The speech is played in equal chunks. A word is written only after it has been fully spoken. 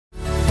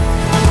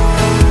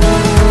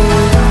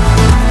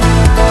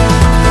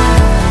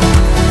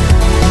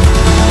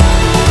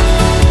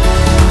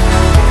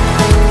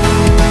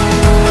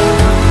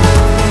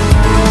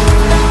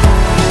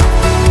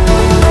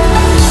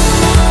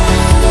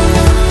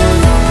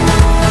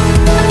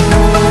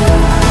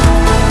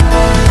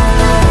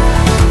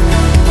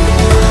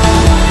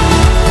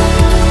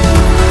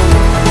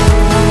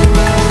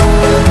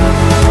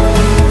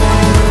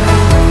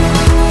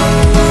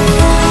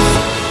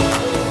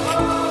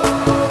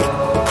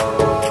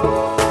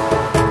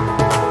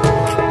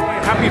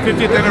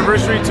50th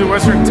anniversary to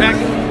Western Tech.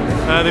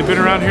 They've been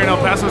around here in El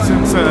Paso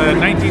since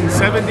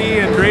 1970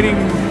 and grading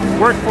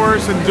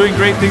workforce and doing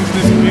great things in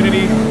this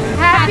community.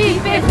 Happy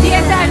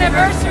 50th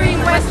anniversary,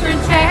 Western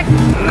Tech!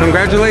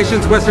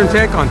 Congratulations, Western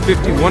Tech, on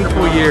 50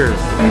 wonderful years.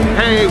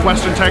 Hey,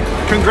 Western Tech,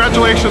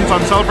 congratulations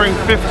on celebrating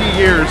 50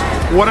 years.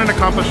 What an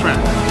accomplishment.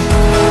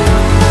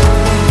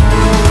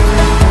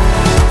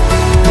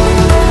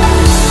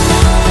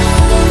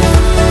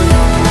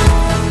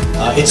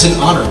 It's an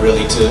honor,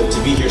 really,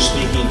 to be here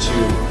speaking to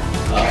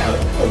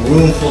a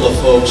room full of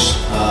folks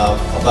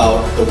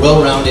about the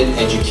well-rounded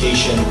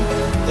education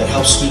that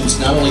helps students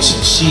not only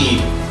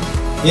succeed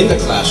in the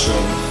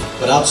classroom,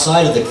 but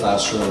outside of the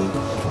classroom.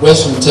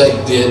 Western Tech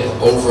did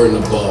over and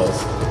above,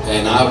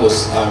 and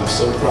I'm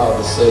so proud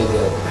to say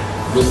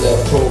that with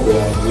that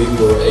program we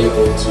were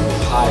able to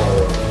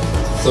hire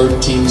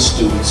 13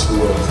 students who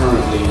are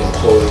currently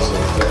employees of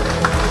the program.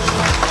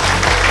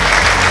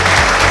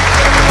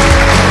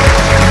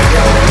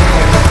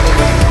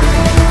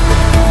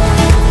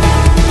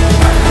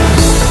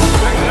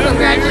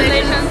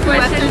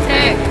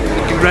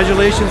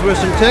 Congratulations,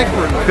 Western Tech,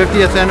 for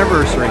 50th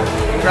anniversary.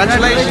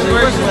 Congratulations,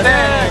 Western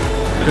Tech!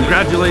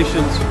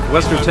 Congratulations,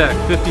 Western Tech,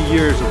 50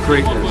 years of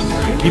greatness.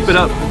 Keep it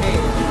up.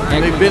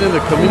 They've been in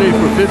the community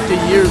for 50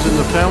 years and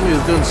the family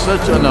has done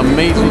such an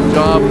amazing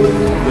job.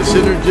 The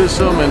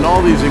synergism and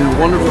all these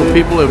wonderful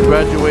people have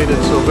graduated,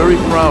 so very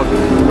proud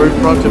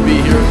to be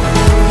here.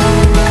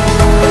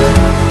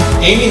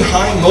 Aiming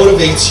high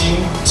motivates you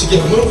to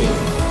get moving,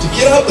 to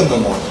get up in the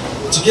morning,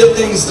 to get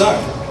things done.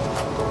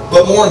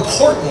 But more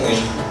importantly,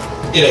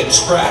 it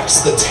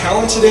attracts the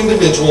talented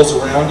individuals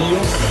around you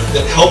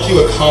that help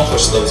you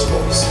accomplish those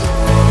goals.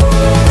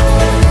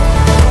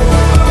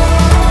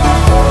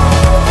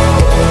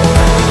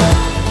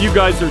 You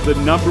guys are the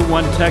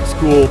 #1 tech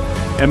school,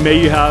 and may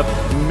you have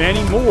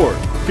many more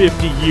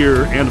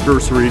 50-year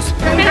anniversaries.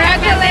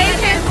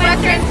 Congratulations,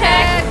 Western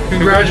Tech!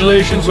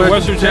 Congratulations,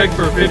 Western Tech,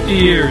 for 50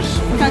 years.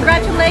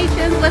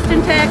 Congratulations,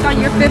 Western Tech, on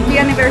your 50th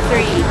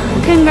anniversary.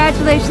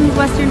 Congratulations,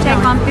 Western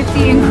Tech, on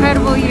 50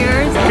 incredible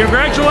years.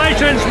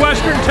 Congratulations,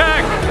 Western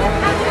Tech!